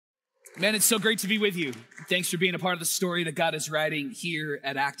Man, it's so great to be with you. Thanks for being a part of the story that God is writing here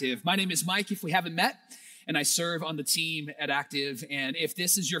at Active. My name is Mike, if we haven't met, and I serve on the team at Active. And if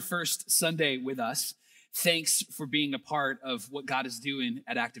this is your first Sunday with us, thanks for being a part of what God is doing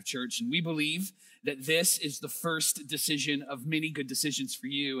at Active Church. And we believe that this is the first decision of many good decisions for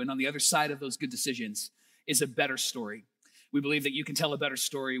you. And on the other side of those good decisions is a better story. We believe that you can tell a better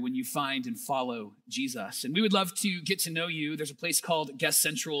story when you find and follow Jesus. And we would love to get to know you. There's a place called Guest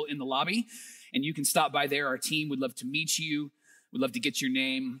Central in the lobby, and you can stop by there. Our team would love to meet you, would love to get your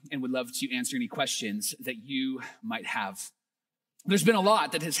name, and would love to answer any questions that you might have. There's been a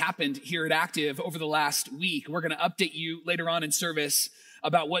lot that has happened here at Active over the last week. We're going to update you later on in service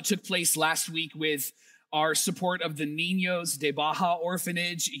about what took place last week with our support of the Niños de Baja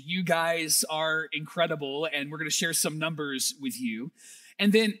Orphanage. You guys are incredible, and we're going to share some numbers with you.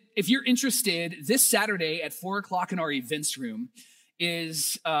 And then if you're interested, this Saturday at 4 o'clock in our events room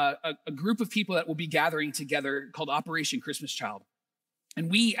is a group of people that will be gathering together called Operation Christmas Child. And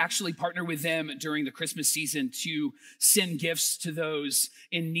we actually partner with them during the Christmas season to send gifts to those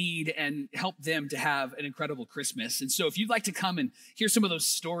in need and help them to have an incredible Christmas. And so if you'd like to come and hear some of those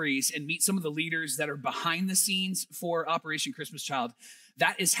stories and meet some of the leaders that are behind the scenes for Operation Christmas Child,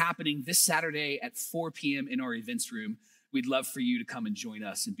 that is happening this Saturday at 4 p.m. in our events room. We'd love for you to come and join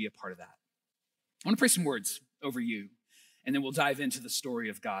us and be a part of that. I want to pray some words over you, and then we'll dive into the story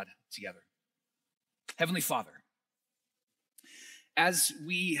of God together. Heavenly Father, as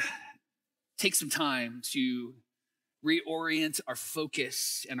we take some time to reorient our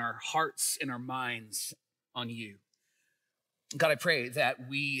focus and our hearts and our minds on you, God, I pray that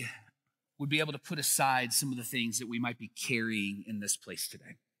we would be able to put aside some of the things that we might be carrying in this place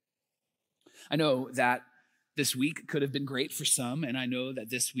today. I know that this week could have been great for some, and I know that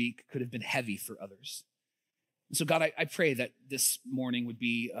this week could have been heavy for others. And so, God, I pray that this morning would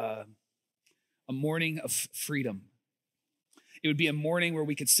be a morning of freedom. It would be a morning where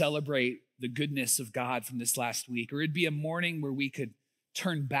we could celebrate the goodness of God from this last week, or it'd be a morning where we could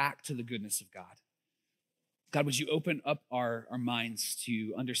turn back to the goodness of God. God, would you open up our minds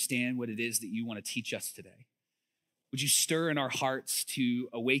to understand what it is that you want to teach us today? Would you stir in our hearts to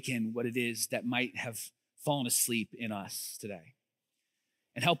awaken what it is that might have fallen asleep in us today?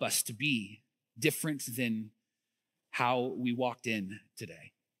 And help us to be different than how we walked in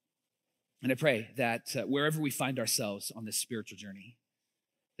today. And I pray that wherever we find ourselves on this spiritual journey,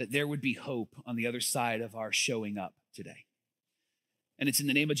 that there would be hope on the other side of our showing up today. And it's in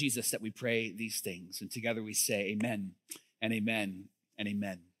the name of Jesus that we pray these things. And together we say amen and amen and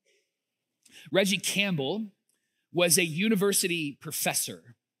amen. Reggie Campbell was a university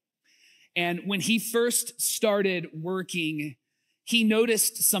professor. And when he first started working, he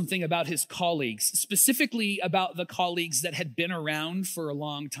noticed something about his colleagues, specifically about the colleagues that had been around for a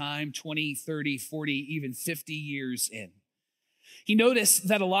long time, 20, 30, 40, even 50 years in. He noticed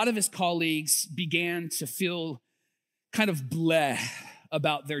that a lot of his colleagues began to feel kind of bleh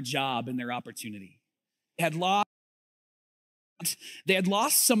about their job and their opportunity. They had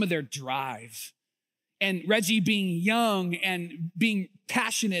lost some of their drive. And Reggie, being young and being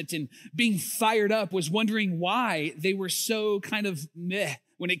passionate and being fired up, was wondering why they were so kind of meh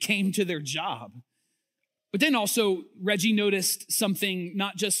when it came to their job. But then also, Reggie noticed something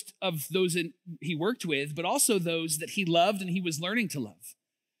not just of those he worked with, but also those that he loved and he was learning to love.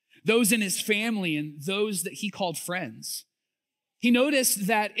 Those in his family and those that he called friends. He noticed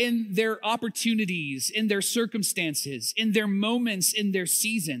that in their opportunities, in their circumstances, in their moments, in their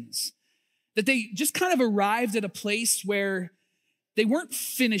seasons, that they just kind of arrived at a place where they weren't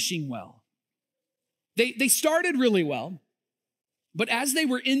finishing well. They started really well, but as they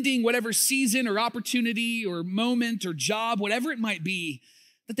were ending whatever season or opportunity or moment or job, whatever it might be,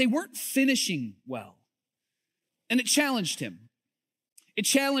 that they weren't finishing well. And it challenged him. It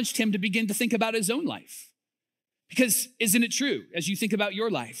challenged him to begin to think about his own life. Because isn't it true, as you think about your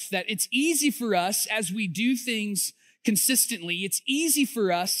life, that it's easy for us as we do things consistently, it's easy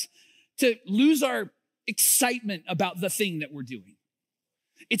for us to lose our excitement about the thing that we're doing.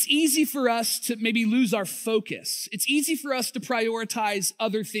 It's easy for us to maybe lose our focus. It's easy for us to prioritize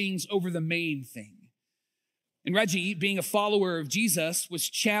other things over the main thing. And Reggie, being a follower of Jesus, was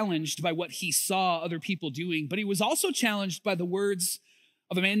challenged by what he saw other people doing, but he was also challenged by the words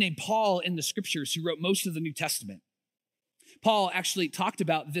of a man named Paul in the scriptures who wrote most of the New Testament. Paul actually talked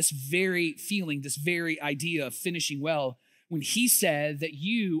about this very feeling, this very idea of finishing well, when he said that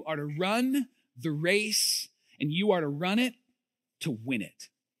you are to run the race and you are to run it to win it.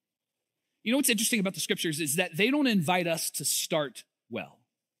 You know what's interesting about the scriptures is that they don't invite us to start well.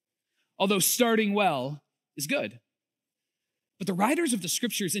 Although starting well is good. But the writers of the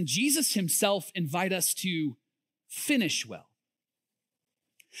scriptures and Jesus himself invite us to finish well.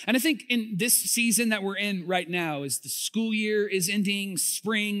 And I think in this season that we're in right now, as the school year is ending,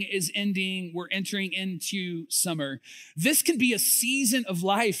 spring is ending, we're entering into summer, this can be a season of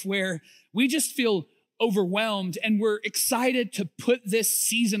life where we just feel overwhelmed and we're excited to put this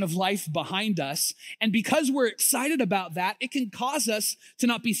season of life behind us. And because we're excited about that, it can cause us to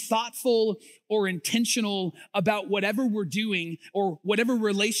not be thoughtful or intentional about whatever we're doing or whatever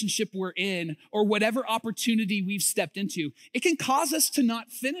relationship we're in or whatever opportunity we've stepped into. It can cause us to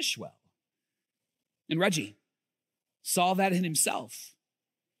not finish well. And Reggie saw that in himself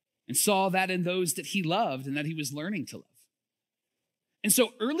and saw that in those that he loved and that he was learning to love. And so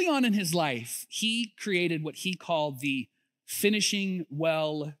early on in his life, he created what he called the finishing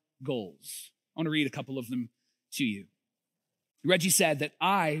well goals. I want to read a couple of them to you. Reggie said that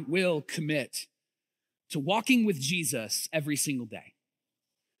I will commit to walking with Jesus every single day.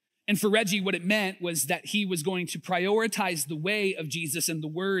 And for Reggie, what it meant was that he was going to prioritize the way of Jesus and the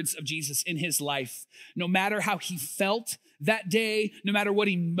words of Jesus in his life, no matter how he felt that day, no matter what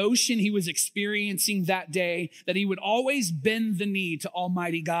emotion he was experiencing that day, that he would always bend the knee to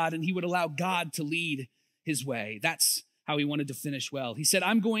Almighty God and he would allow God to lead his way. That's how he wanted to finish well. He said,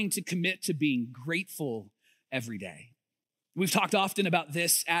 I'm going to commit to being grateful every day. We've talked often about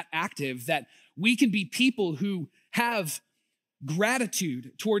this at Active, that we can be people who have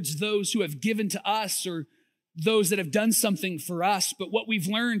gratitude towards those who have given to us or those that have done something for us. But what we've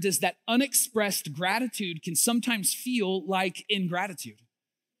learned is that unexpressed gratitude can sometimes feel like ingratitude.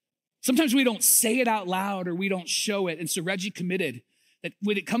 Sometimes we don't say it out loud or we don't show it. And so Reggie committed that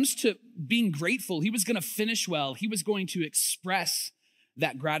when it comes to being grateful, he was going to finish well. He was going to express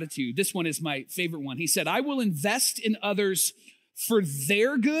that gratitude. This one is my favorite one. He said, I will invest in others for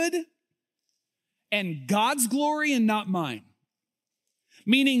their good and God's glory and not mine.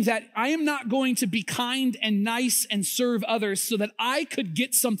 Meaning that I am not going to be kind and nice and serve others so that I could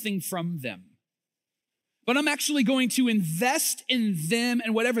get something from them. But I'm actually going to invest in them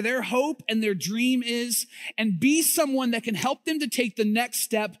and whatever their hope and their dream is and be someone that can help them to take the next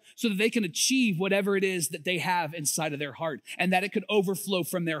step so that they can achieve whatever it is that they have inside of their heart and that it could overflow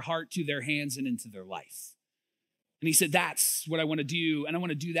from their heart to their hands and into their life. And he said, that's what I want to do. And I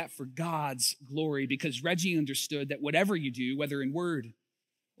want to do that for God's glory because Reggie understood that whatever you do, whether in word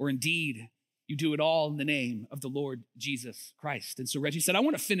or in deed, you do it all in the name of the Lord Jesus Christ. And so Reggie said, I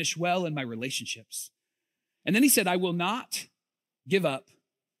want to finish well in my relationships. And then he said, I will not give up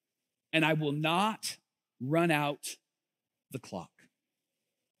and I will not run out the clock.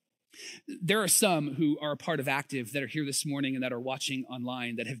 There are some who are a part of Active that are here this morning and that are watching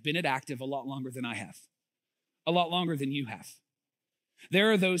online that have been at Active a lot longer than I have, a lot longer than you have.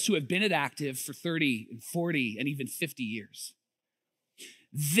 There are those who have been at Active for 30 and 40 and even 50 years.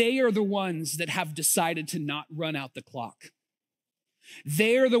 They are the ones that have decided to not run out the clock.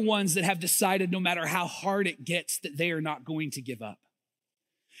 They are the ones that have decided no matter how hard it gets that they are not going to give up.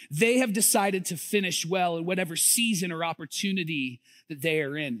 They have decided to finish well in whatever season or opportunity that they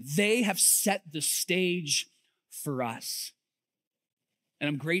are in. They have set the stage for us. And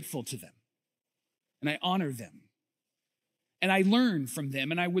I'm grateful to them. And I honor them. And I learn from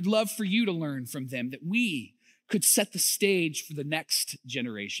them. And I would love for you to learn from them that we could set the stage for the next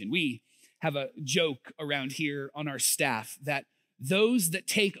generation. We have a joke around here on our staff that those that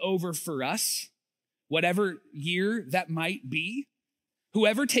take over for us, whatever year that might be,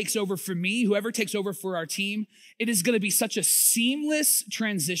 whoever takes over for me, whoever takes over for our team, it is going to be such a seamless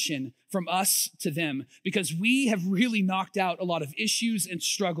transition from us to them because we have really knocked out a lot of issues and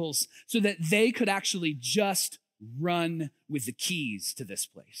struggles so that they could actually just run with the keys to this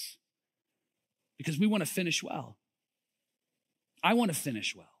place. Because we want to finish well. I want to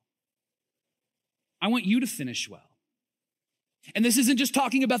finish well. I want you to finish well. And this isn't just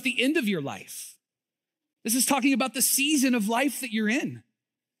talking about the end of your life. This is talking about the season of life that you're in.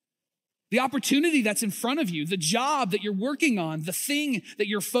 The opportunity that's in front of you, the job that you're working on, the thing that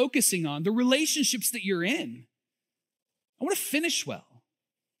you're focusing on, the relationships that you're in. I want to finish well.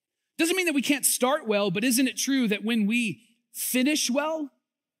 Doesn't mean that we can't start well, but isn't it true that when we finish well,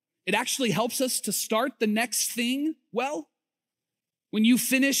 it actually helps us to start the next thing well? When you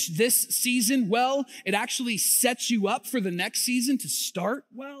finish this season well, it actually sets you up for the next season to start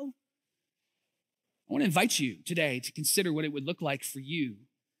well. I want to invite you today to consider what it would look like for you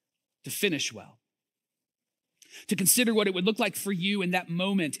to finish well. To consider what it would look like for you in that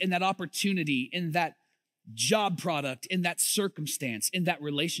moment, in that opportunity, in that job product, in that circumstance, in that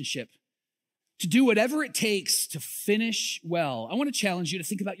relationship. To do whatever it takes to finish well. I want to challenge you to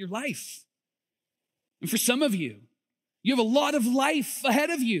think about your life. And for some of you, You have a lot of life ahead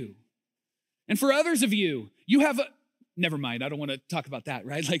of you. And for others of you, never mind, I don't want to talk about that,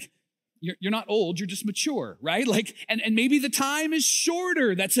 right? Like, you're not old, you're just mature, right? Like, and maybe the time is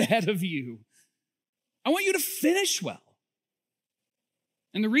shorter that's ahead of you. I want you to finish well.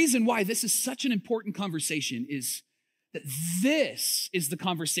 And the reason why this is such an important conversation is that this is the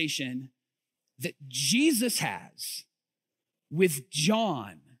conversation that Jesus has with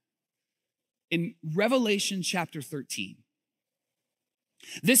John in Revelation chapter 13.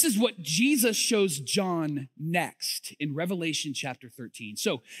 This is what Jesus shows John next in Revelation chapter 13.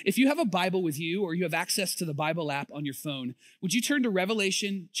 So if you have a Bible with you or you have access to the Bible app on your phone, would you turn to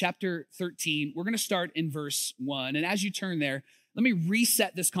Revelation chapter 13? We're going to start in verse 1. And as you turn there, let me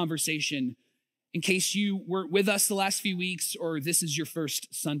reset this conversation in case you weren't with us the last few weeks or this is your first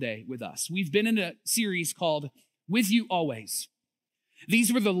Sunday with us. We've been in a series called With You Always.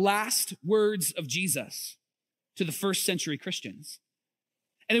 These were the last words of Jesus to the first century Christians.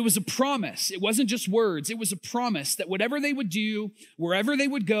 And it was a promise. It wasn't just words. It was a promise that whatever they would do, wherever they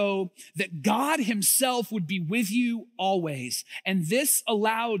would go, that God himself would be with you always. And this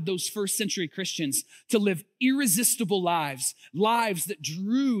allowed those first century Christians to live irresistible lives that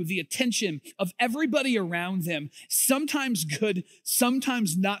drew the attention of everybody around them, sometimes good,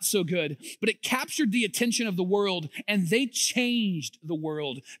 sometimes not so good, but it captured the attention of the world and they changed the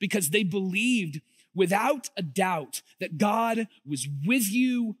world because they believed without a doubt that God was with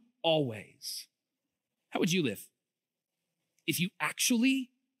you always. How would you live if you actually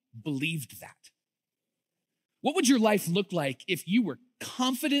believed that? What would your life look like if you were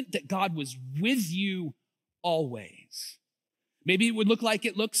confident that God was with you always? Maybe it would look like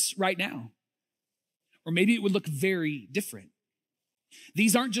it looks right now, or maybe it would look very different.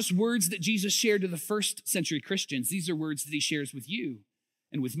 These aren't just words that Jesus shared to the first century Christians. These are words that he shares with you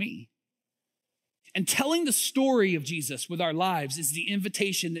and with me. And telling the story of Jesus with our lives is the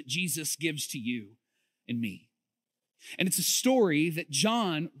invitation that Jesus gives to you and me. And it's a story that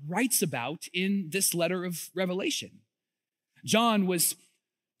John writes about in this letter of Revelation. John was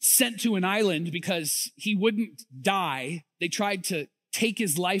sent to an island because he wouldn't die. They tried to take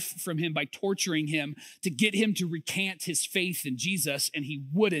his life from him by torturing him to get him to recant his faith in Jesus, and he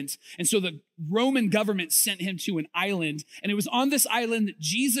wouldn't. And so the Roman government sent him to an island, and it was on this island that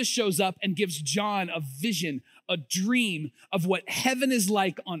Jesus shows up and gives John a vision, a dream of what heaven is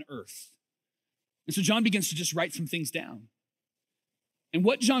like on earth. And so John begins to just write some things down. And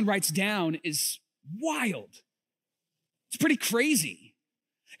what John writes down is wild. It's pretty crazy.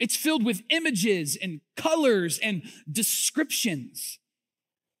 It's filled with images and colors and descriptions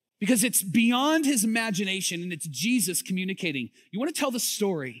because it's beyond his imagination and it's Jesus communicating. You want to tell the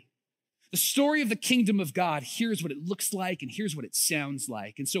story of the kingdom of God. Here's what it looks like and here's what it sounds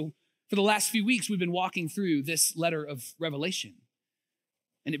like. And so for the last few weeks, we've been walking through this letter of Revelation.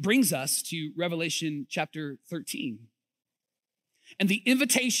 And it brings us to Revelation chapter 13. And the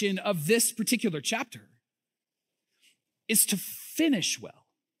invitation of this particular chapter is to finish well.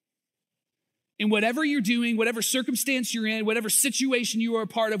 In whatever you're doing, whatever circumstance you're in, whatever situation you are a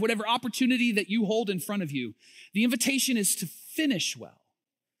part of, whatever opportunity that you hold in front of you, the invitation is to finish well.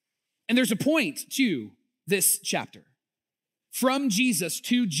 And there's a point to this chapter from Jesus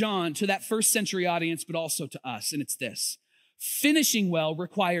to John, to that first century audience, but also to us. And it's this: finishing well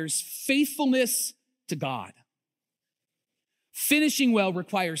requires faithfulness to God. Finishing well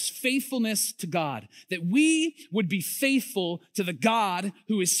requires faithfulness to God, that we would be faithful to the God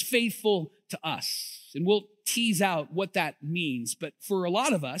who is faithful to us. And we'll tease out what that means. But for a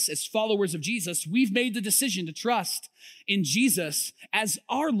lot of us, as followers of Jesus, we've made the decision to trust in Jesus as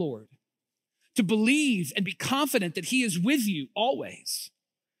our Lord, to believe and be confident that he is with you always.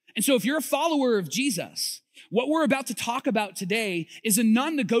 And so if you're a follower of Jesus, what we're about to talk about today is a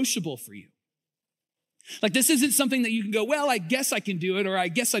non-negotiable for you. Like, this isn't something that you can go, well, I guess I can do it, or I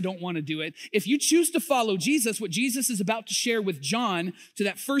guess I don't want to do it. If you choose to follow Jesus, what Jesus is about to share with John to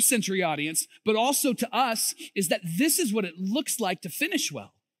that first century audience, but also to us, is that this is what it looks like to finish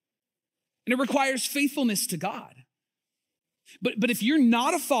well. And it requires faithfulness to God. But if you're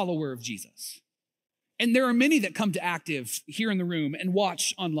not a follower of Jesus, and there are many that come to Active here in the room and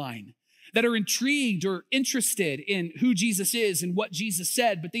watch online, that are intrigued or interested in who Jesus is and what Jesus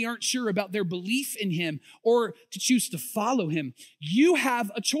said, but they aren't sure about their belief in him or to choose to follow him. You have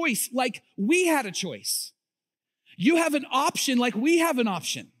a choice like we had a choice. You have an option like we have an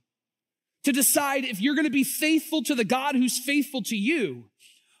option to decide if you're going to be faithful to the God who's faithful to you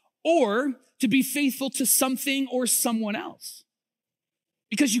or to be faithful to something or someone else.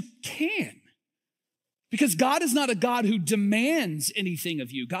 Because you can. Because God is not a God who demands anything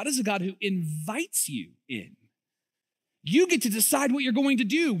of you. God is a God who invites you in. You get to decide what you're going to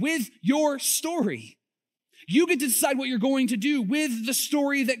do with your story. You get to decide what you're going to do with the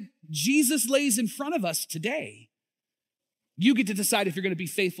story that Jesus lays in front of us today. You get to decide if you're going to be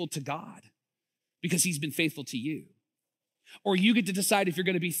faithful to God because he's been faithful to you. Or you get to decide if you're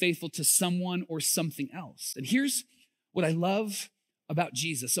going to be faithful to someone or something else. And here's what I love about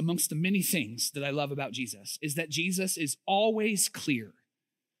Jesus, amongst the many things that I love about Jesus, is that Jesus is always clear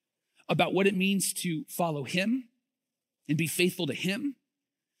about what it means to follow him and be faithful to him.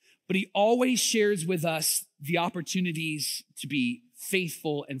 But he always shares with us the opportunities to be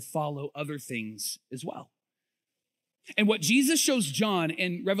faithful and follow other things as well. And what Jesus shows John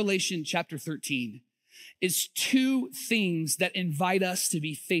in Revelation chapter 13 is two things that invite us to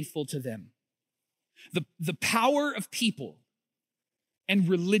be faithful to them. The power of people and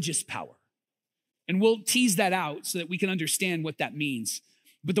religious power. And we'll tease that out so that we can understand what that means.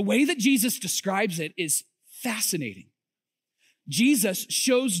 But the way that Jesus describes it is fascinating. Jesus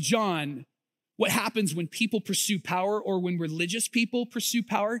shows John what happens when people pursue power or when religious people pursue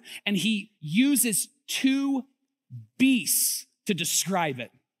power, and he uses two beasts to describe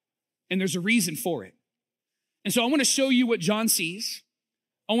it. And there's a reason for it. And so I want to show you what John sees.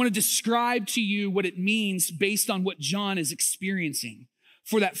 I want to describe to you what it means based on what John is experiencing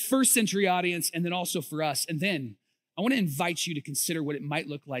for that first century audience and then also for us. And then I want to invite you to consider what it might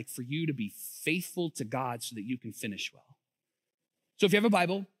look like for you to be faithful to God so that you can finish well. So if you have a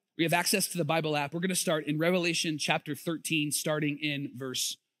Bible, we have access to the Bible app. We're going to start in Revelation chapter 13, starting in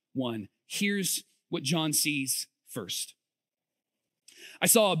verse 1. Here's what John sees first. I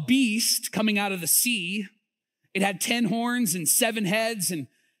saw a beast coming out of the sea. It had 10 horns and 7 heads and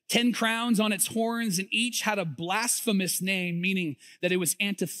 10 crowns on its horns, and each had a blasphemous name, meaning that it was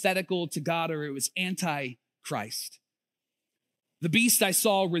antithetical to God or it was anti-Christ. The beast I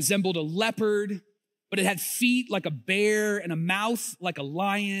saw resembled a leopard, but it had feet like a bear and a mouth like a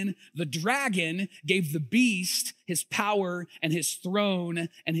lion. The dragon gave the beast his power and his throne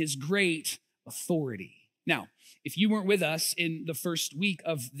and his great authority. Now, if you weren't with us in the first week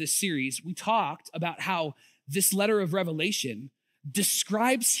of this series, we talked about how this letter of Revelation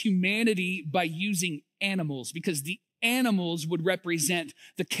describes humanity by using animals because the animals would represent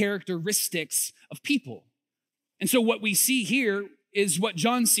the characteristics of people. And so what we see here is what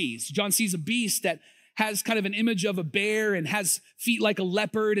John sees. John sees a beast that has kind of an image of a bear and has feet like a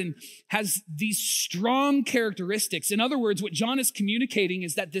leopard and has these strong characteristics. In other words, what John is communicating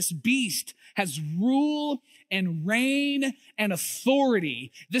is that this beast has rule and reign and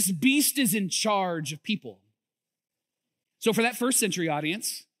authority. This beast is in charge of people. So for that first century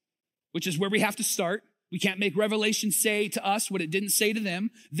audience, which is where we have to start, we can't make Revelation say to us what it didn't say to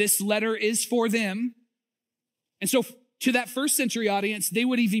them. This letter is for them. And so to that first century audience, they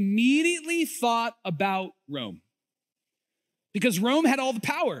would have immediately thought about Rome because Rome had all the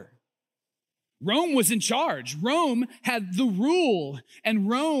power. Rome was in charge. Rome had the rule and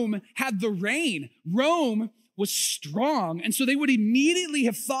Rome had the reign. Rome was strong. And so they would immediately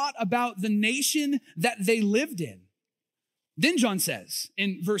have thought about the nation that they lived in. Then John says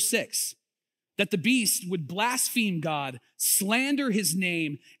in verse 6 that the beast would blaspheme God, slander his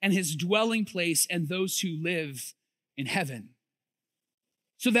name and his dwelling place and those who live in heaven.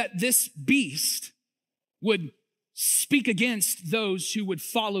 So that this beast would speak against those who would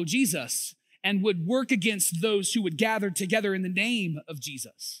follow Jesus and would work against those who would gather together in the name of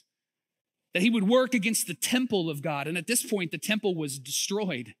Jesus. That he would work against the temple of God. And at this point, the temple was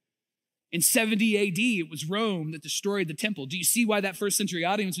destroyed. In 70 AD, it was Rome that destroyed the temple. Do you see why that first century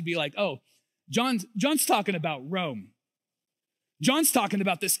audience would be like, oh, John's talking about Rome. John's talking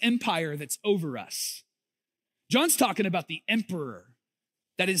about this empire that's over us. John's talking about the emperor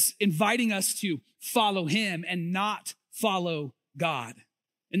that is inviting us to follow him and not follow God.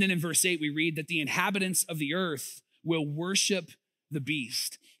 And then in verse 8, we read that the inhabitants of the earth will worship the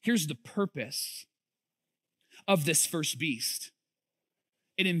beast. Here's the purpose of this first beast.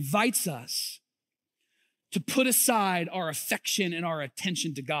 It invites us to put aside our affection and our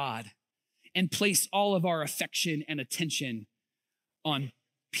attention to God and place all of our affection and attention on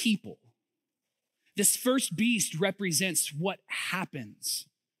people. This first beast represents what happens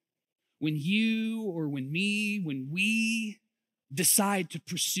when you or when we decide to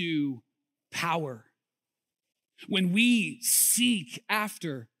pursue power, when we seek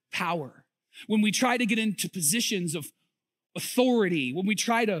after power, when we try to get into positions of authority, when we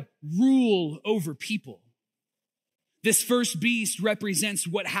try to rule over people. This first beast represents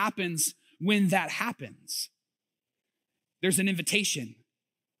what happens when that happens. There's an invitation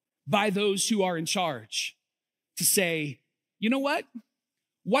by those who are in charge to say, you know what?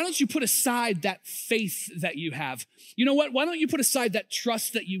 why don't you put aside that faith that you have? You know what? Why don't you put aside that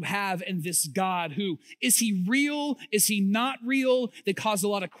trust that you have in this God who, is he real? Is he not real? They cause a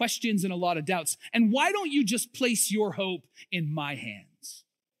lot of questions and a lot of doubts. And why don't you just place your hope in my hands?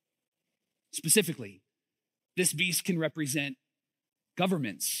 Specifically, this beast can represent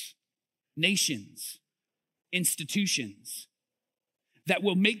governments, nations, institutions that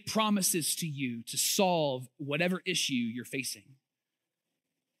will make promises to you to solve whatever issue you're facing.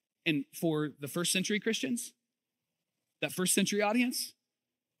 And for the first century Christians, that first century audience,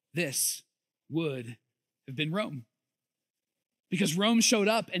 this would have been Rome. Because Rome showed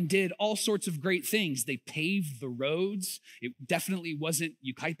up and did all sorts of great things. They paved the roads. It definitely wasn't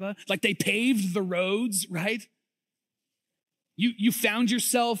Yucaipa. Like they paved the roads, right? You found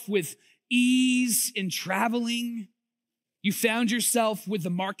yourself with ease in traveling. You found yourself with the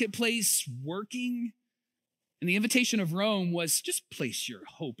marketplace working. And the invitation of Rome was just place your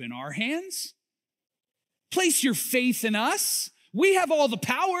hope in our hands. Place your faith in us. We have all the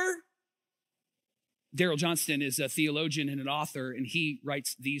power. Darrell Johnston is a theologian and an author, and he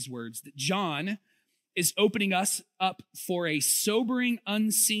writes these words, that John is opening us up for a sobering,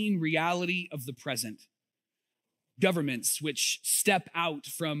 unseen reality of the present. Governments which step out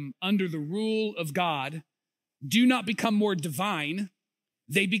from under the rule of God do not become more divine,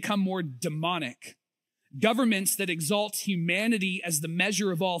 they become more demonic. Governments that exalt humanity as the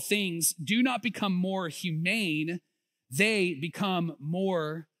measure of all things do not become more humane, they become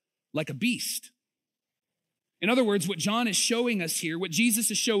more like a beast. In other words, what John is showing us here, what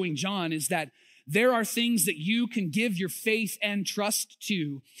Jesus is showing John, is that there are things that you can give your faith and trust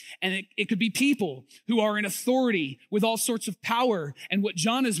to. And it could be people who are in authority with all sorts of power. And what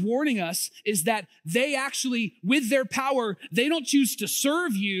John is warning us is that they actually, with their power, they don't choose to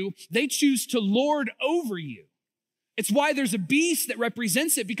serve you. They choose to lord over you. It's why there's a beast that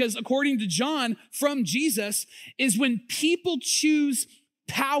represents it, because according to John from Jesus, is when people choose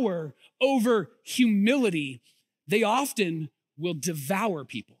power over humility, they often will devour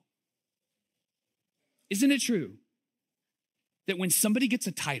people. Isn't it true that when somebody gets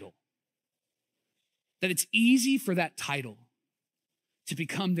a title, that it's easy for that title to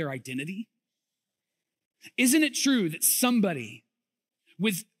become their identity? Isn't it true that somebody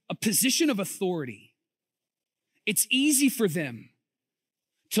with a position of authority, it's easy for them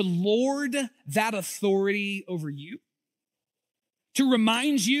to lord that authority over you? To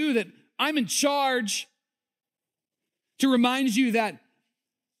remind you that I'm in charge, to remind you that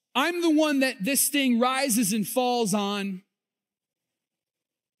I'm the one that this thing rises and falls on.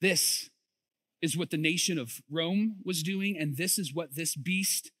 This is what the nation of Rome was doing, and this is what this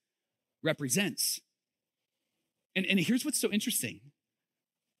beast represents. And here's what's so interesting.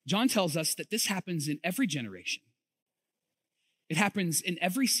 John tells us that this happens in every generation. It happens in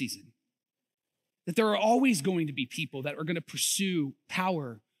every season. That there are always going to be people that are going to pursue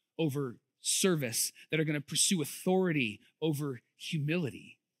power over service, that are going to pursue authority over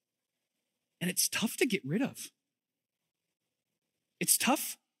humility. And it's tough to get rid of. It's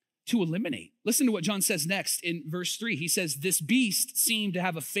tough to eliminate. Listen to what John says next in verse 3. He says, this beast seemed to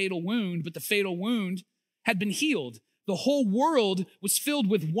have a fatal wound, but the fatal wound had been healed. The whole world was filled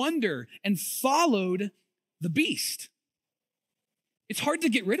with wonder and followed the beast. It's hard to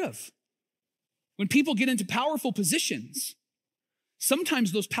get rid of. When people get into powerful positions,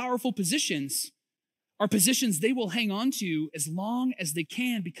 sometimes those powerful positions are positions they will hang on to as long as they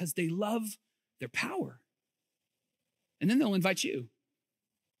can because they love their power. And then they'll invite you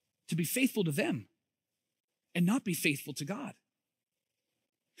to be faithful to them and not be faithful to God.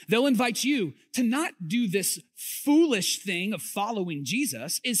 They'll invite you to not do this foolish thing of following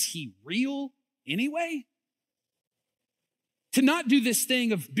Jesus. Is he real anyway? To not do this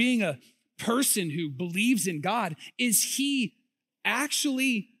thing of being a person who believes in God. Is he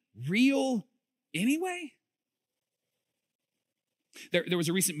actually real anyway? There was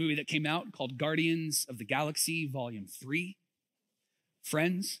a recent movie that came out called Guardians of the Galaxy Volume 3.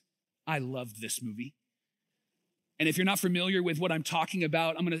 Friends, I loved this movie. And if you're not familiar with what I'm talking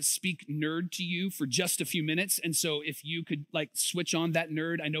about, I'm going to speak nerd to you for just a few minutes. And so if you could switch on that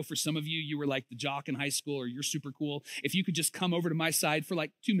nerd, I know for some of you, you were like the jock in high school or you're super cool. If you could just come over to my side for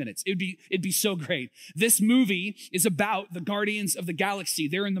 2 minutes, it'd be so great. This movie is about the Guardians of the Galaxy.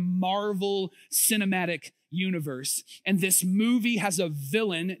 They're in the Marvel Cinematic Universe. And this movie has a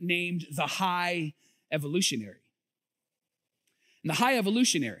villain named the High Evolutionary. And the High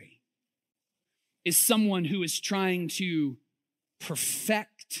Evolutionary is someone who is trying to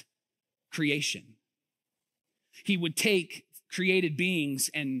perfect creation. He would take created beings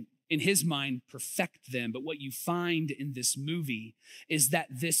and in his mind, perfect them. But what you find in this movie is that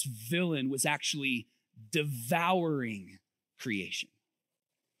this villain was actually devouring creation,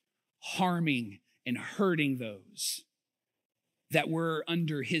 harming and hurting those that were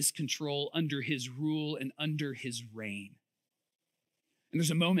under his control, under his rule, and under his reign. And there's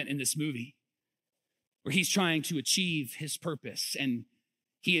a moment in this movie where he's trying to achieve his purpose, and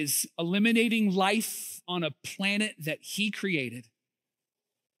he is eliminating life on a planet that he created.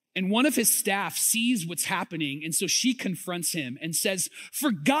 And one of his staff sees what's happening, and so she confronts him and says,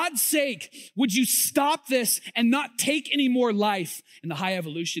 "For God's sake, would you stop this and not take any more life?" And the high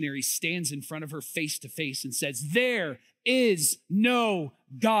evolutionary stands in front of her face to face and says, "There is no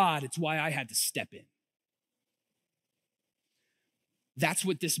God. It's why I had to step in." That's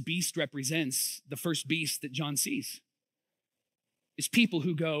what this beast represents, the first beast that John sees. It's people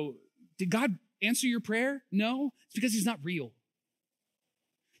who go, "Did God answer your prayer?" No, it's because he's not real.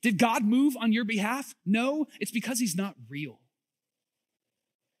 Did God move on your behalf? No, it's because he's not real.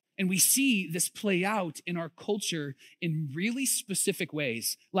 And we see this play out in our culture in really specific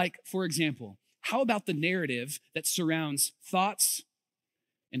ways. Like, for example, how about the narrative that surrounds thoughts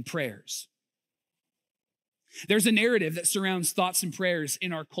and prayers? There's a narrative that surrounds thoughts and prayers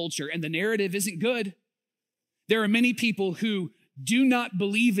in our culture, and the narrative isn't good. There are many people who do not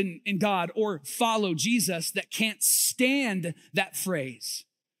believe in God or follow Jesus that can't stand that phrase.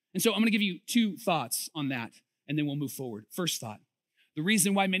 And so I'm going to give you two thoughts on that, and then we'll move forward. First thought, the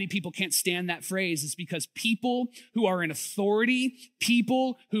reason why many people can't stand that phrase is because people who are in authority,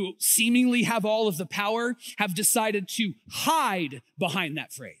 people who seemingly have all of the power, have decided to hide behind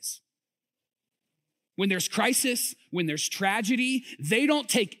that phrase. When there's crisis, when there's tragedy, they don't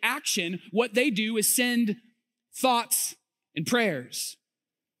take action. What they do is send thoughts and prayers.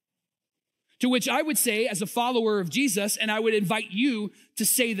 To which I would say, as a follower of Jesus, and I would invite you to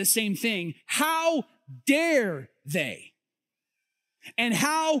say the same thing, how dare they? And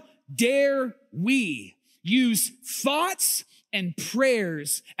how dare we use thoughts and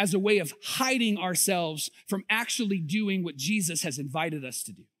prayers as a way of hiding ourselves from actually doing what Jesus has invited us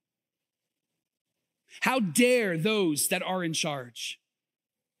to do? How dare those that are in charge,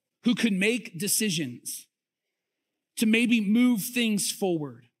 who could make decisions to maybe move things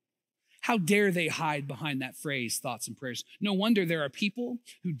forward, how dare they hide behind that phrase, thoughts and prayers? No wonder there are people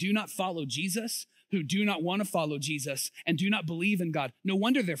who do not follow Jesus, who do not want to follow Jesus, and do not believe in God. No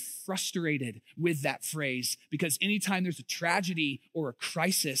wonder they're frustrated with that phrase, because anytime there's a tragedy or a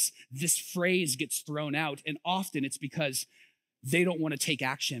crisis, this phrase gets thrown out, and often it's because they don't want to take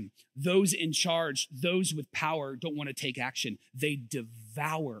action. Those in charge, those with power, don't want to take action. They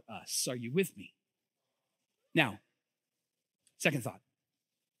devour us. Are you with me? Now, second thought.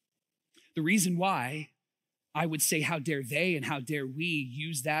 The reason why I would say how dare they and how dare we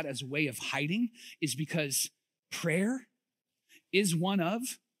use that as a way of hiding is because prayer is one of,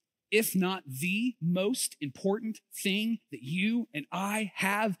 if not the most important thing that you and I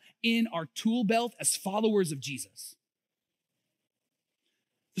have in our tool belt as followers of Jesus.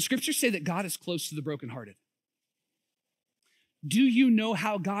 The scriptures say that God is close to the brokenhearted. Do you know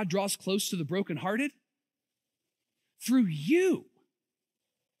how God draws close to the brokenhearted? Through you.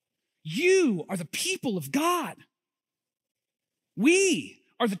 You are the people of God. We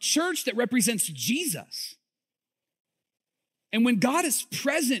are the church that represents Jesus. And when God is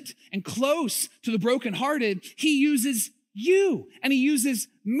present and close to the brokenhearted, he uses you and he uses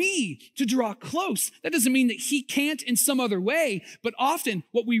me to draw close. That doesn't mean that he can't in some other way, but often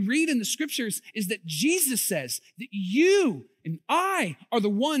what we read in the scriptures is that Jesus says that you and I are the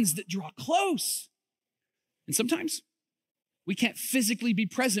ones that draw close. And sometimes we can't physically be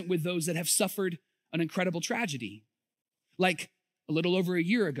present with those that have suffered an incredible tragedy. Like a little over a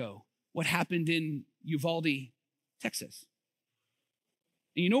year ago, what happened in Uvalde, Texas.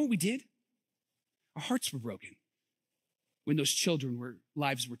 And you know what we did? Our hearts were broken when those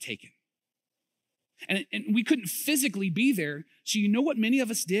lives were taken. And we couldn't physically be there. So you know what many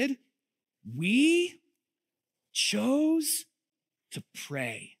of us did? We chose to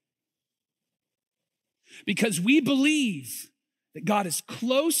pray. Because we believe that God is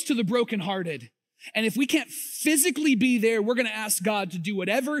close to the brokenhearted. And if we can't physically be there, we're going to ask God to do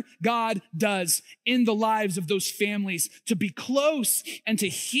whatever God does in the lives of those families, to be close and to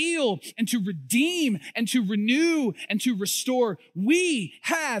heal and to redeem and to renew and to restore. We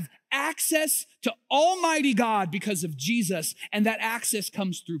have access to Almighty God because of Jesus, and that access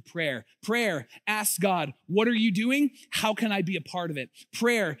comes through prayer. Prayer asks God, what are you doing? How can I be a part of it?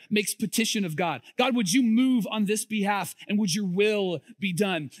 Prayer makes petition of God. God, would you move on this behalf, and would your will be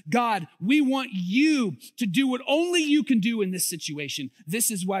done? God, we want you to do what only you can do in this situation. This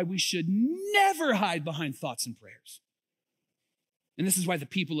is why we should never hide behind thoughts and prayers. And this is why the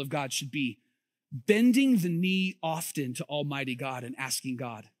people of God should be bending the knee often to Almighty God and asking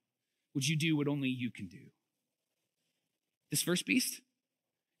God, would you do what only you can do? This first beast,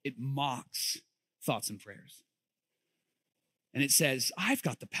 it mocks thoughts and prayers. And it says, I've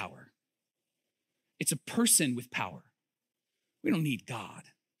got the power. It's a person with power. We don't need God.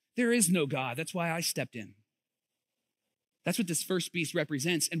 There is no God. That's why I stepped in. That's what this first beast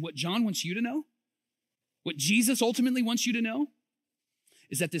represents. And what John wants you to know, what Jesus ultimately wants you to know,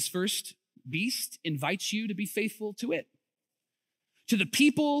 is that this first beast invites you to be faithful to it, to the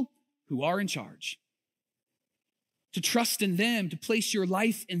people who are in charge, to trust in them, to place your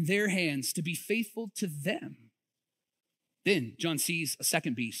life in their hands, to be faithful to them. Then John sees a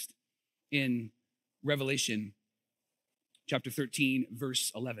second beast in Revelation chapter 13,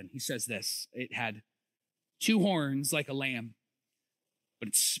 verse 11. He says this, it had two horns like a lamb, but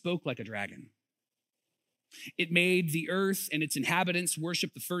it spoke like a dragon. It made the earth and its inhabitants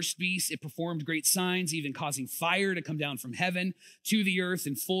worship the first beast. It performed great signs, even causing fire to come down from heaven to the earth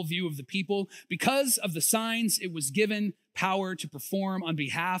in full view of the people. Because of the signs it was given power to perform on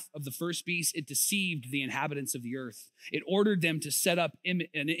behalf of the first beast, it deceived the inhabitants of the earth. It ordered them to set up an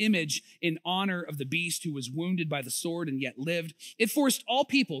image in honor of the beast who was wounded by the sword and yet lived. It forced all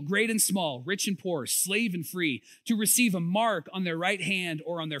people, great and small, rich and poor, slave and free, to receive a mark on their right hand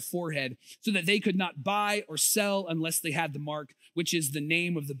or on their forehead so that they could not buy or sell unless they had the mark, which is the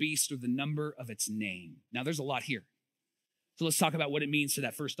name of the beast or the number of its name. Now, there's a lot here. So let's talk about what it means to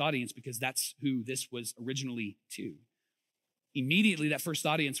that first audience, because that's who this was originally to. Immediately, that first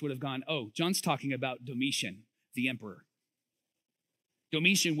audience would have gone, oh, John's talking about Domitian, the emperor.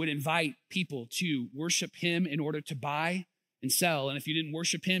 Domitian would invite people to worship him in order to buy and sell. And if you didn't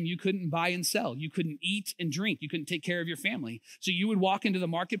worship him, you couldn't buy and sell. You couldn't eat and drink. You couldn't take care of your family. So you would walk into the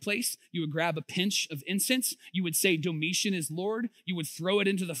marketplace. You would grab a pinch of incense. You would say, Domitian is Lord. You would throw it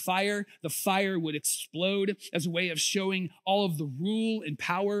into the fire. The fire would explode as a way of showing all of the rule and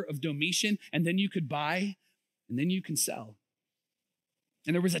power of Domitian. And then you could buy, and then you can sell.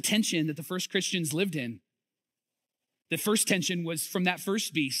 And there was a tension that the first Christians lived in. The first tension was from that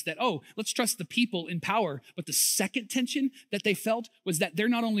first beast that, oh, let's trust the people in power. But the second tension that they felt was that they're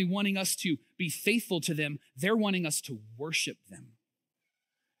not only wanting us to be faithful to them, they're wanting us to worship them.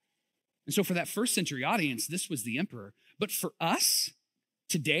 And so for that first century audience, this was the emperor. But for us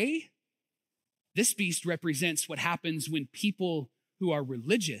today, this beast represents what happens when people who are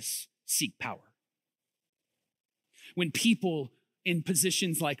religious seek power. When people in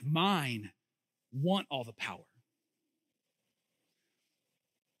positions like mine want all the power.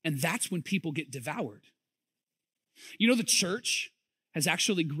 And that's when people get devoured. You know, the church has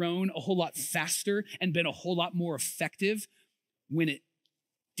actually grown a whole lot faster and been a whole lot more effective when it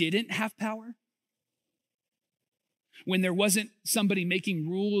didn't have power. When there wasn't somebody making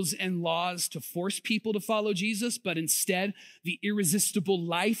rules and laws to force people to follow Jesus, but instead the irresistible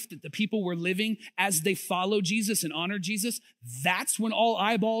life that the people were living as they followed Jesus and honored Jesus, that's when all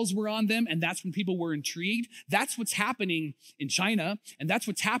eyeballs were on them, and that's when people were intrigued. That's what's happening in China, and that's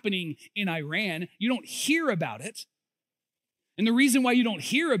what's happening in Iran. You don't hear about it. And the reason why you don't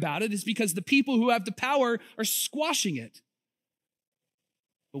hear about it is because the people who have the power are squashing it.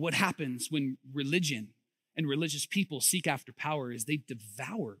 But what happens when religion and religious people seek after power is they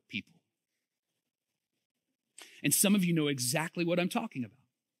devour people. And some of you know exactly what I'm talking about,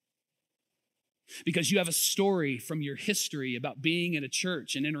 because you have a story from your history about being in a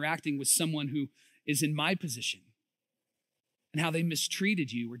church and interacting with someone who is in my position and how they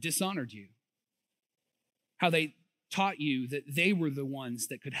mistreated you or dishonored you, how they taught you that they were the ones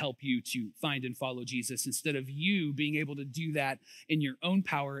that could help you to find and follow Jesus instead of you being able to do that in your own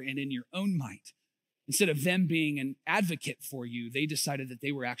power and in your own might. Instead of them being an advocate for you, they decided that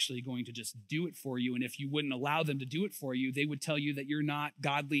they were actually going to just do it for you. And if you wouldn't allow them to do it for you, they would tell you that you're not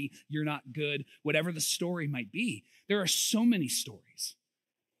godly, you're not good, whatever the story might be. There are so many stories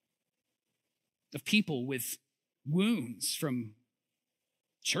of people with wounds from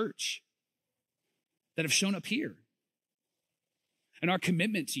church that have shown up here. And our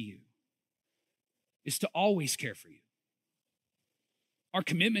commitment to you is to always care for you. Our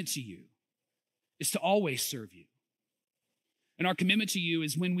commitment to you is to always serve you. And our commitment to you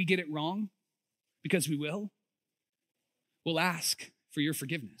is when we get it wrong, because we will, we'll ask for your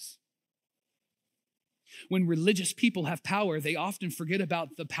forgiveness. When religious people have power, they often forget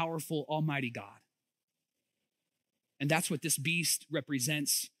about the powerful Almighty God. And that's what this beast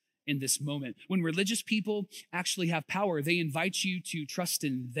represents in this moment. When religious people actually have power, they invite you to trust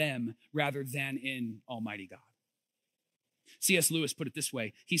in them rather than in Almighty God. C.S. Lewis put it this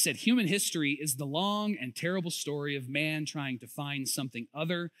way. He said, human history is the long and terrible story of man trying to find something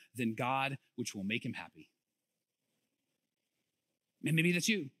other than God which will make him happy. And maybe that's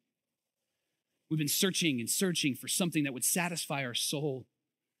you. We've been searching and searching for something that would satisfy our soul.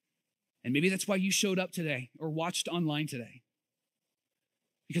 And maybe that's why you showed up today or watched online today.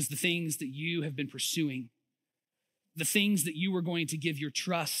 Because the things that you have been pursuing, the things that you were going to give your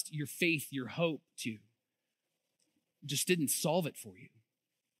trust, your faith, your hope to, just didn't solve it for you.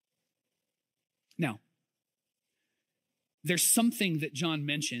 Now, there's something that John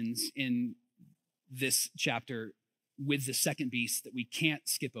mentions in this chapter with the second beast that we can't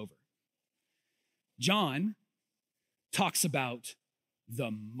skip over. John talks about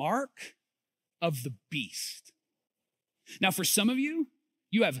the mark of the beast. Now, for some of you,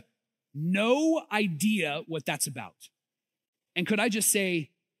 you have no idea what that's about. And could I just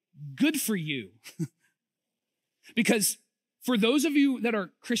say, good for you? Because for those of you that are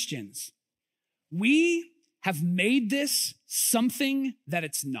Christians, we have made this something that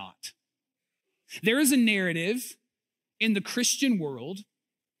it's not. There is a narrative in the Christian world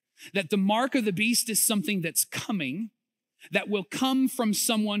that the mark of the beast is something that's coming, that will come from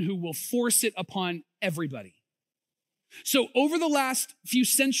someone who will force it upon everybody. So over the last few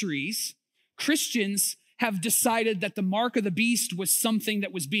centuries, Christians have decided that the mark of the beast was something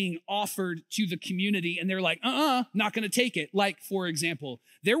that was being offered to the community, and they're like, not gonna take it. Like, for example,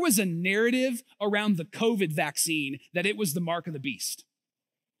 there was a narrative around the COVID vaccine that it was the mark of the beast.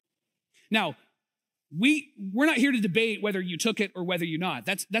 Now, we're not here to debate whether you took it or whether you're not.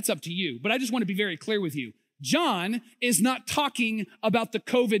 That's up to you. But I just want to be very clear with you. John is not talking about the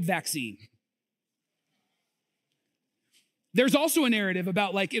COVID vaccine. There's also a narrative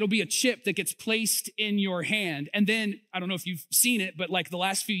about like it'll be a chip that gets placed in your hand. And then, I don't know if you've seen it, but like the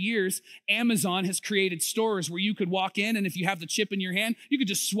last few years, Amazon has created stores where you could walk in and if you have the chip in your hand, you could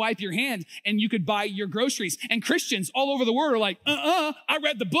just swipe your hand and you could buy your groceries. And Christians all over the world are like, I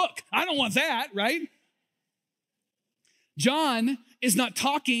read the book. I don't want that, right? John is not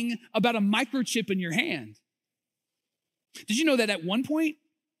talking about a microchip in your hand. Did you know that at one point,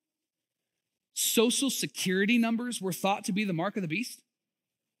 social security numbers were thought to be the mark of the beast?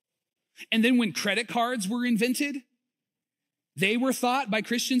 And then when credit cards were invented, they were thought by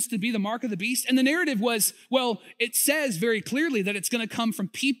Christians to be the mark of the beast. And the narrative was, well, it says very clearly that it's going to come from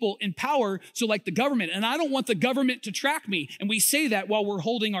people in power, so like the government. And I don't want the government to track me. And we say that while we're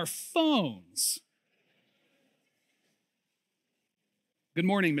holding our phones. Good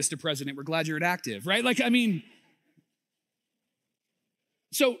morning, Mr. President. We're glad you're inactive, right?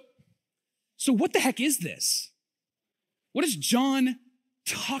 So what the heck is this? What is John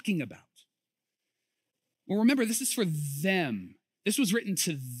talking about? Well, remember, this is for them. This was written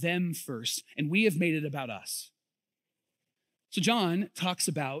to them first, and we have made it about us. So John talks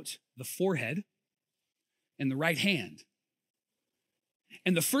about the forehead and the right hand.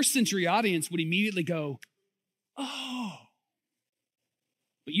 And the first century audience would immediately go, oh.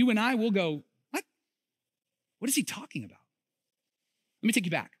 But you and I will go, what? What is he talking about? Let me take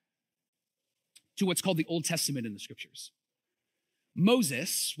you back to what's called the Old Testament in the scriptures.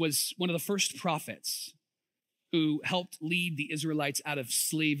 Moses was one of the first prophets who helped lead the Israelites out of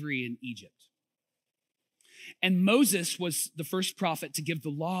slavery in Egypt. And Moses was the first prophet to give the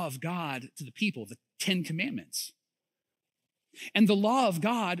law of God to the people, the 10 Commandments. And the law of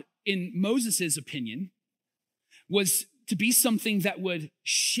God, in Moses' opinion, was to be something that would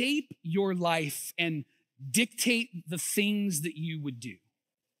shape your life and dictate the things that you would do.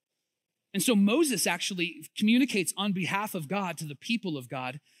 And so Moses actually communicates on behalf of God to the people of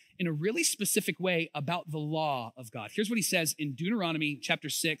God in a really specific way about the law of God. Here's what he says in Deuteronomy chapter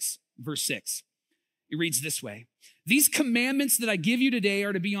 6, verse 6. It reads this way: "These commandments that I give you today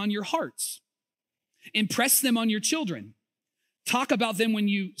are to be on your hearts. Impress them on your children. Talk about them when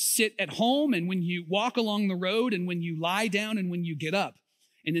you sit at home and when you walk along the road and when you lie down and when you get up."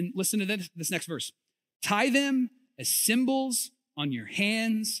 And then listen to this next verse. "Tie them as symbols on your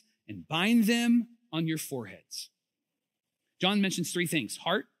hands and bind them on your foreheads." John mentions three things: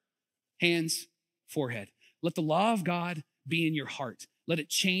 heart, hands, forehead. Let the law of God be in your heart. Let it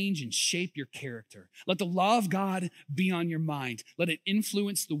change and shape your character. Let the law of God be on your mind. Let it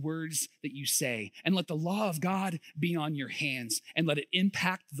influence the words that you say. And let the law of God be on your hands, and let it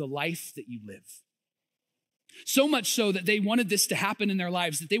impact the life that you live. So much so that they wanted this to happen in their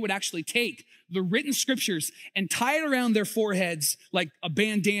lives, that they would actually take the written scriptures and tie it around their foreheads like a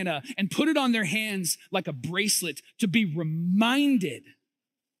bandana and put it on their hands like a bracelet to be reminded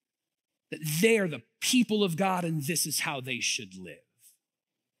that they are the people of God and this is how they should live.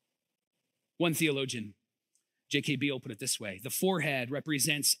 One theologian, J.K. Beale, put it this way: the forehead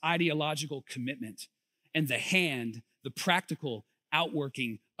represents ideological commitment, and the hand, the practical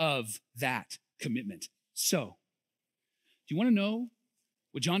outworking of that commitment. So, do you want to know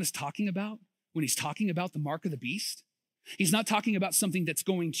what John is talking about when he's talking about the mark of the beast? He's not talking about something that's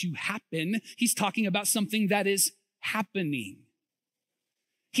going to happen. He's talking about something that is happening.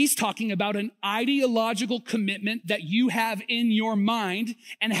 He's talking about an ideological commitment that you have in your mind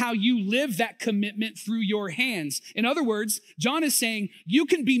and how you live that commitment through your hands. In other words, John is saying you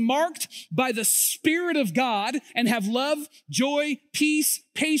can be marked by the Spirit of God and have love, joy, peace,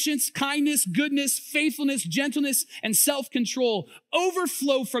 patience, kindness, goodness, faithfulness, gentleness, and self-control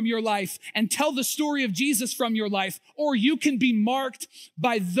overflow from your life and tell the story of Jesus from your life. Or you can be marked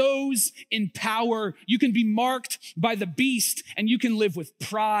by those in power. You can be marked by the beast, and you can live with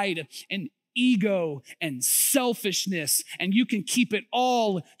pride and ego and selfishness, and you can keep it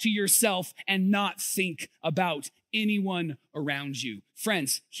all to yourself and not think about anyone around you.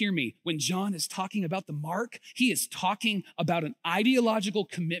 Friends, hear me. When John is talking about the mark, he is talking about an ideological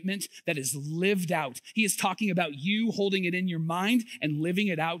commitment that is lived out. He is talking about you holding it in your mind and living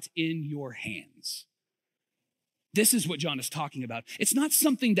it out in your hands. This is what John is talking about. It's not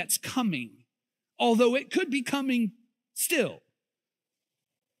something that's coming, although it could be coming still.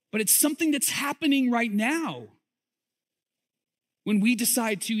 But it's something that's happening right now when we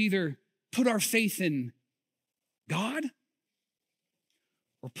decide to either put our faith in God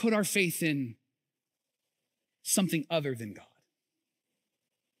or put our faith in something other than God.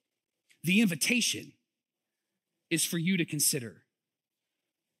 The invitation is for you to consider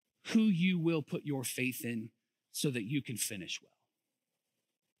who you will put your faith in so that you can finish well.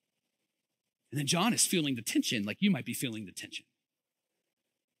 And then John is feeling the tension like you might be feeling the tension.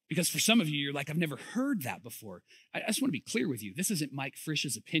 Because for some of you, you're like, I've never heard that before. I just want to be clear with you. This isn't Mike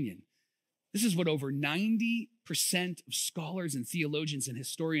Frisch's opinion. This is what over 90% of scholars and theologians and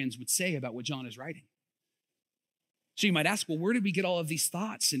historians would say about what John is writing. So you might ask, well, where did we get all of these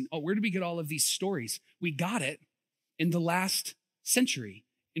thoughts? And where did we get all of these stories? We got it in the last century,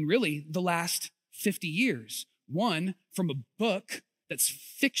 in really the last 50 years. One, from a book that's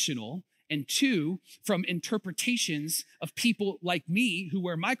fictional, and two, from interpretations of people like me who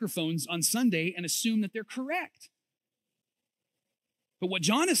wear microphones on Sunday and assume that they're correct. But what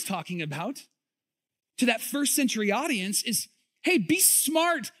John is talking about to that first century audience is, hey, be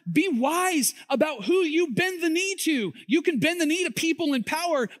smart, be wise about who you bend the knee to. You can bend the knee to people in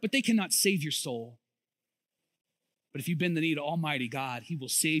power, but they cannot save your soul. But if you bend the knee to Almighty God, he will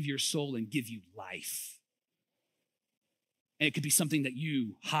save your soul and give you life. And it could be something that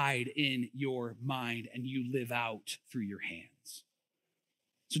you hide in your mind and you live out through your hands.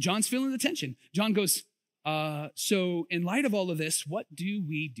 So John's feeling the tension. John goes, so in light of all of this, what do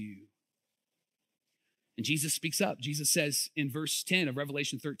we do? And Jesus speaks up. Jesus says in verse 10 of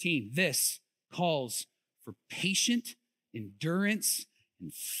Revelation 13, this calls for patient endurance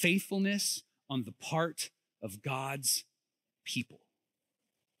and faithfulness on the part of God's people.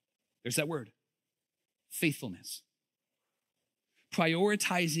 There's that word, faithfulness.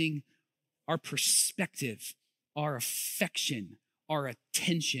 Prioritizing our perspective, our affection, our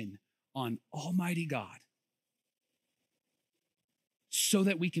attention on Almighty God so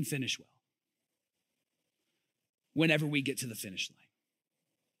that we can finish well whenever we get to the finish line.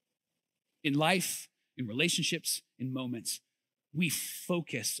 In life, in relationships, in moments, we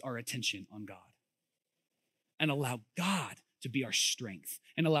focus our attention on God and allow God to be our strength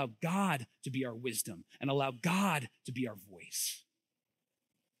and allow God to be our wisdom and allow God to be our voice.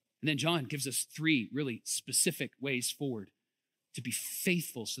 And then John gives us three really specific ways forward to be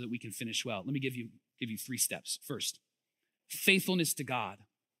faithful so that we can finish well. Let me give you 3 steps. First, faithfulness to God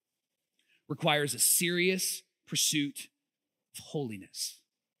requires a serious pursuit of holiness.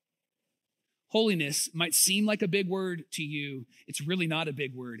 Holiness might seem like a big word to you. It's really not a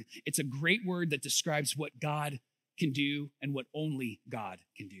big word. It's a great word that describes what God can do and what only God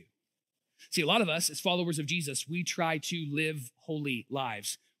can do. See, a lot of us as followers of Jesus, we try to live holy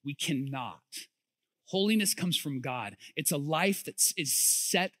lives. We cannot. Holiness comes from God. It's a life that is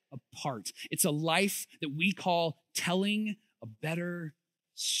set apart. It's a life that we call telling a better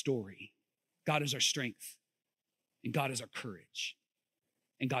story. God is our strength, and God is our courage,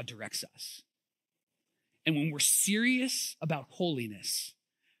 and God directs us. And when we're serious about holiness,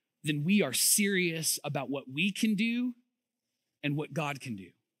 then we are serious about what we can do and what God can do.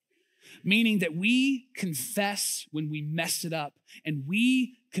 Meaning that we confess when we mess it up, and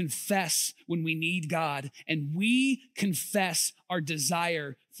we confess when we need God, and we confess our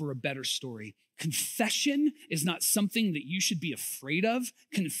desire for a better story. Confession is not something that you should be afraid of.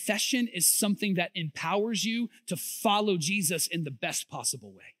 Confession is something that empowers you to follow Jesus in the best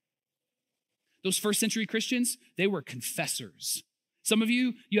possible way. Those first century Christians, they were confessors. Some of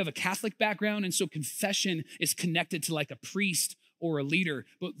you have a Catholic background, and so confession is connected to like a priest or a leader.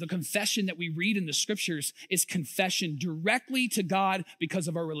 But the confession that we read in the scriptures is confession directly to God because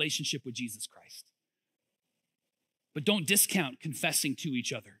of our relationship with Jesus Christ. But don't discount confessing to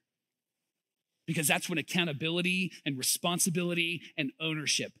each other, because that's when accountability and responsibility and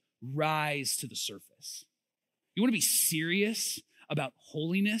ownership rise to the surface. You want to be serious about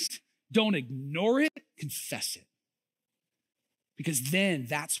holiness? Don't ignore it, confess it. Because then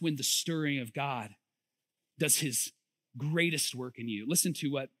that's when the stirring of God does his greatest work in you. Listen to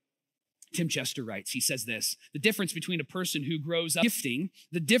what Tim Chester writes. He says this: the difference between a person who grows up gifting,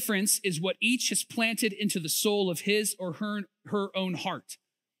 the difference is what each has planted into the soul of his or her own heart.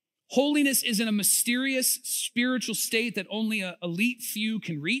 Holiness isn't a mysterious spiritual state that only an elite few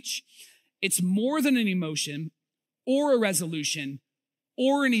can reach. It's more than an emotion or a resolution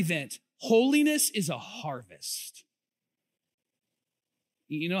or an event. Holiness is a harvest.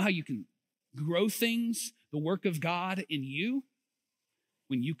 You know how you can grow things, the work of God in you?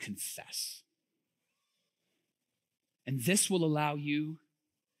 When you confess. And this will allow you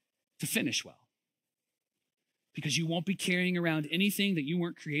to finish well, because you won't be carrying around anything that you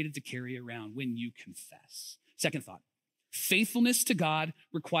weren't created to carry around when you confess. Second thought, faithfulness to God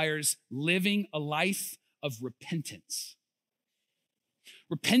requires living a life of repentance.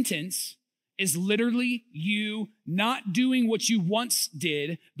 Repentance is literally you not doing what you once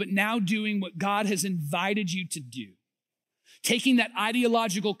did, but now doing what God has invited you to do. Taking that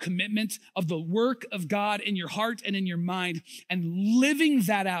ideological commitment of the work of God in your heart and in your mind and living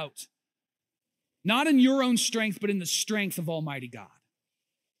that out, not in your own strength, but in the strength of Almighty God.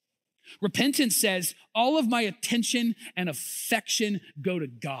 Repentance says, all of my attention and affection go to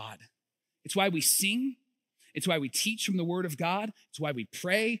God. It's why we sing. It's why we teach from the Word of God. It's why we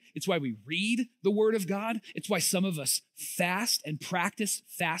pray. It's why we read the Word of God. It's why some of us fast and practice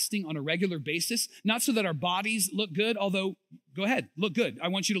fasting on a regular basis, not so that our bodies look good, although go ahead, look good. I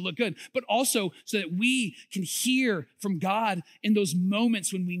want you to look good, but also so that we can hear from God in those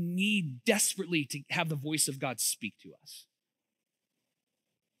moments when we need desperately to have the voice of God speak to us.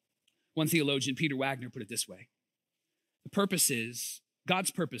 One theologian, Peter Wagner, put it this way: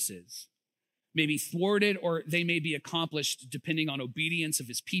 God's purposes may be thwarted or they may be accomplished depending on obedience of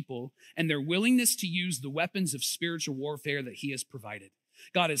his people and their willingness to use the weapons of spiritual warfare that he has provided.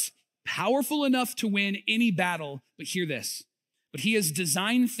 God is powerful enough to win any battle, but hear this: but he has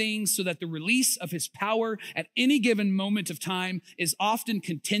designed things so that the release of his power at any given moment of time is often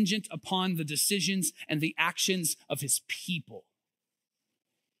contingent upon the decisions and the actions of his people.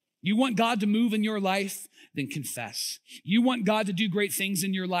 You want God to move in your life? Then confess. You want God to do great things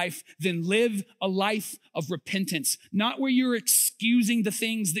in your life? Then live a life of repentance. Not where you're excusing the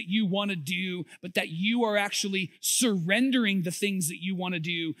things that you want to do, but that you are actually surrendering the things that you want to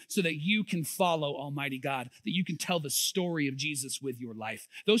do so that you can follow Almighty God, that you can tell the story of Jesus with your life.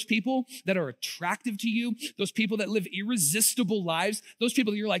 Those people that are attractive to you, those people that live irresistible lives, those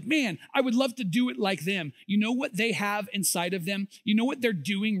people that you're like, man, I would love to do it like them. You know what they have inside of them? You know what they're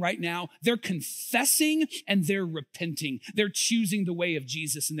doing right now? They're confessing and they're repenting. They're choosing the way of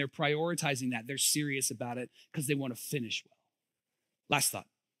Jesus and they're prioritizing that. They're serious about it because they want to finish well. Last thought.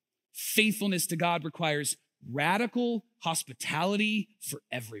 Faithfulness to God requires radical hospitality for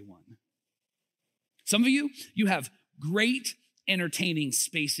everyone. Some of you have great entertaining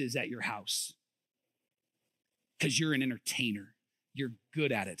spaces at your house because you're an entertainer. You're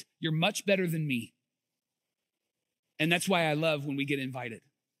good at it. You're much better than me. And that's why I love when we get invited.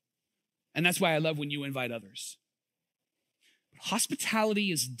 And that's why I love when you invite others. But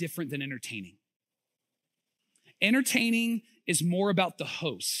hospitality is different than entertaining. Entertaining is more about the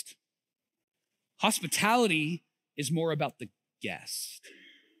host. Hospitality is more about the guest.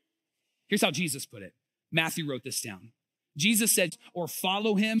 Here's how Jesus put it. Matthew wrote this down. Jesus said, or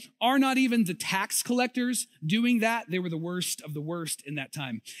follow him. Are not even the tax collectors doing that? They were the worst of the worst in that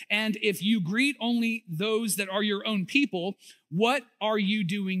time. And if you greet only those that are your own people, what are you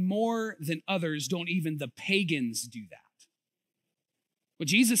doing more than others? Don't even the pagans do that? What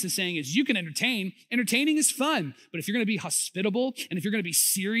Jesus is saying is you can entertain. Entertaining is fun. But if you're going to be hospitable and if you're going to be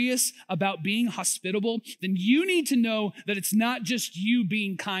serious about being hospitable, then you need to know that it's not just you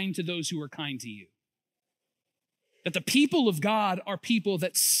being kind to those who are kind to you. That the people of God are people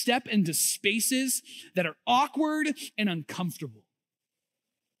that step into spaces that are awkward and uncomfortable.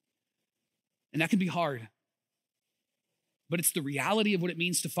 And that can be hard. But it's the reality of what it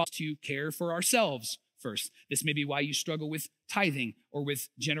means to care for ourselves first. This may be why you struggle with tithing or with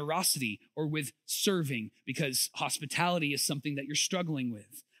generosity or with serving, because hospitality is something that you're struggling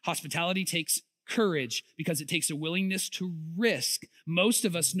with. Hospitality takes courage because it takes a willingness to risk. Most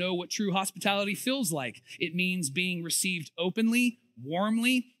of us know what true hospitality feels like. It means being received openly,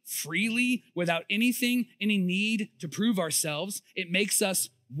 warmly, freely, without any need to prove ourselves. It makes us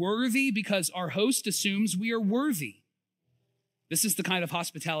worthy because our host assumes we are worthy. This is the kind of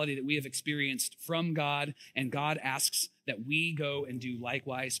hospitality that we have experienced from God, and God asks that we go and do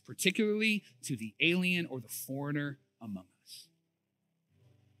likewise, particularly to the alien or the foreigner among us.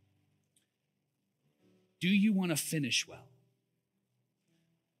 Do you want to finish well?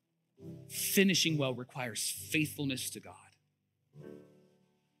 Finishing well requires faithfulness to God.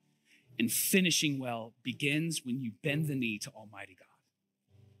 And finishing well begins when you bend the knee to Almighty God.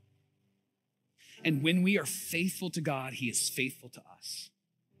 And when we are faithful to God, he is faithful to us.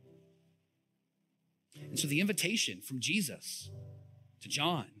 And so the invitation from Jesus to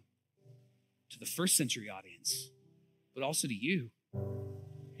John, to the first century audience, but also to you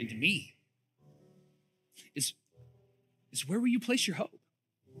and to me, is where will you place your hope?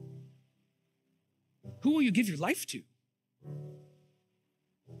 Who will you give your life to?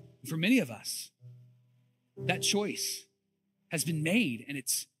 And for many of us, that choice has been made, and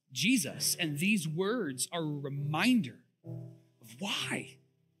it's Jesus. And these words are a reminder of why,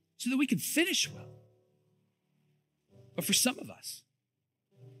 so that we can finish well. But for some of us,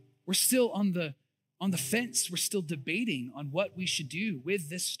 we're still on the fence. We're still debating on what we should do with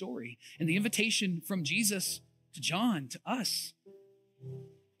this story. And the invitation from Jesus to John, to us,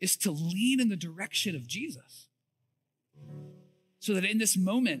 is to lean in the direction of Jesus. So that in this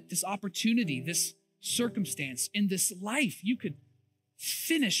moment, this opportunity, this circumstance, in this life, you could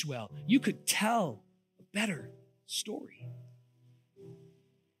finish well. You could tell a better story.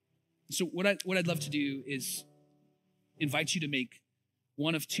 So what I'd love to do is invite you to make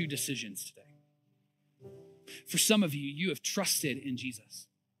one of two decisions today. For some of you, you have trusted in Jesus.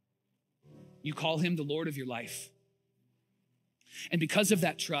 You call him the Lord of your life. And because of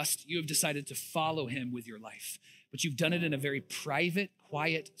that trust, you have decided to follow him with your life. But you've done it in a very private,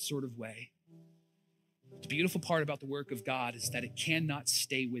 quiet sort of way. The beautiful part about the work of God is that it cannot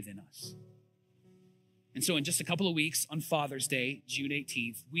stay within us. And so in just a couple of weeks on Father's Day, June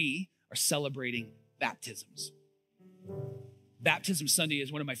 18th, we are celebrating baptisms. Baptism Sunday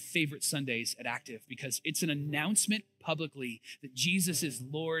is one of my favorite Sundays at Active because it's an announcement publicly that Jesus is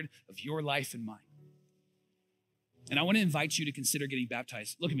Lord of your life and mine. And I want to invite you to consider getting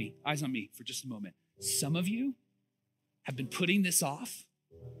baptized. Look at me, eyes on me for just a moment. Some of you have been putting this off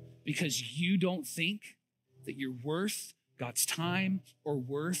because you don't think that you're worth God's time or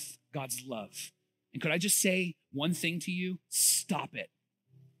worth God's love. And could I just say one thing to you? Stop it.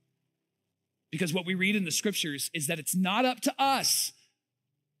 Because what we read in the scriptures is that it's not up to us.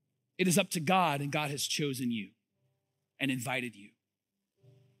 It is up to God, and God has chosen you and invited you.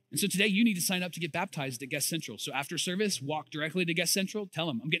 And so today you need to sign up to get baptized at Guest Central. So after service, walk directly to Guest Central. Tell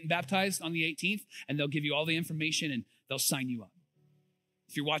them, I'm getting baptized on the 18th, and they'll give you all the information and they'll sign you up.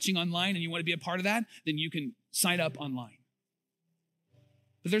 If you're watching online and you want to be a part of that, then you can sign up online.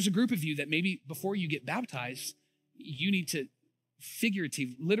 But there's a group of you that maybe before you get baptized, you need to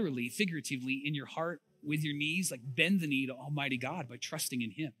figuratively in your heart with your knees, like bend the knee to Almighty God by trusting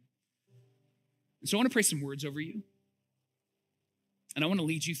in him. And so I want to pray some words over you. And I want to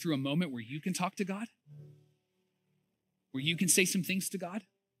lead you through a moment where you can talk to God, where you can say some things to God,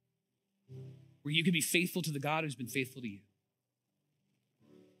 where you can be faithful to the God who's been faithful to you.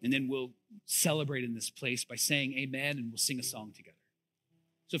 And then we'll celebrate in this place by saying amen, and we'll sing a song together.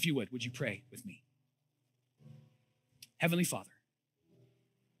 So if you would you pray with me? Heavenly Father,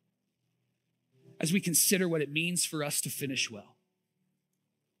 as we consider what it means for us to finish well,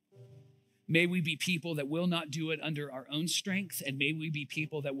 may we be people that will not do it under our own strength, and may we be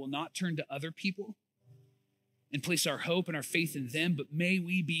people that will not turn to other people and place our hope and our faith in them, but may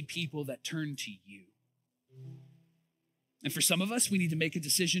we be people that turn to you. And for some of us, we need to make a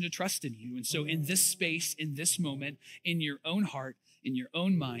decision to trust in you. And so in this space, in this moment, in your own heart, in your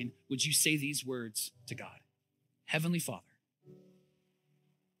own mind, would you say these words to God? Heavenly Father,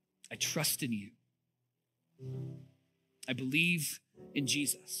 I trust in you. I believe in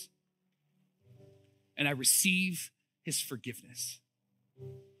Jesus. And I receive his forgiveness.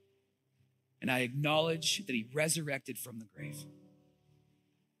 And I acknowledge that he resurrected from the grave.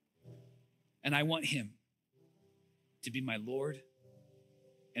 And I want him to be my Lord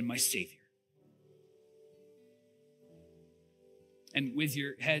and my Savior. And with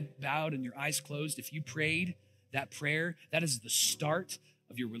your head bowed and your eyes closed, if you prayed that prayer, that is the start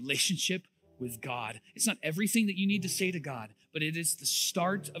of your relationship with God. It's not everything that you need to say to God, but it is the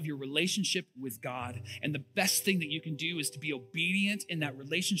start of your relationship with God. And the best thing that you can do is to be obedient in that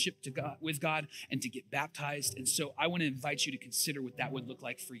relationship to God, with God, and to get baptized. And so I want to invite you to consider what that would look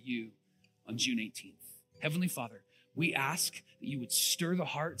like for you on June 18th. Heavenly Father, we ask that you would stir the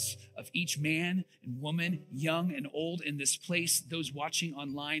hearts of each man and woman, young and old in this place, those watching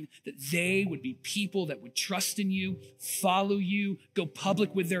online, that they would be people that would trust in you, follow you, go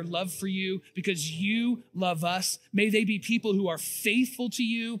public with their love for you because you love us. May they be people who are faithful to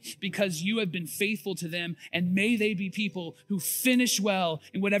you because you have been faithful to them. And may they be people who finish well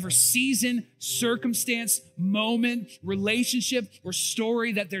in whatever season, circumstance, moment, relationship, or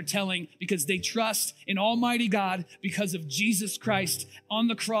story that they're telling because they trust in Almighty God because of Jesus Christ on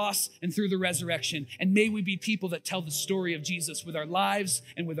the cross and through the resurrection. And may we be people that tell the story of Jesus with our lives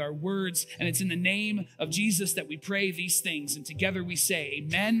and with our words. And it's in the name of Jesus that we pray these things. And together we say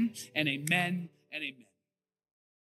amen and amen and amen.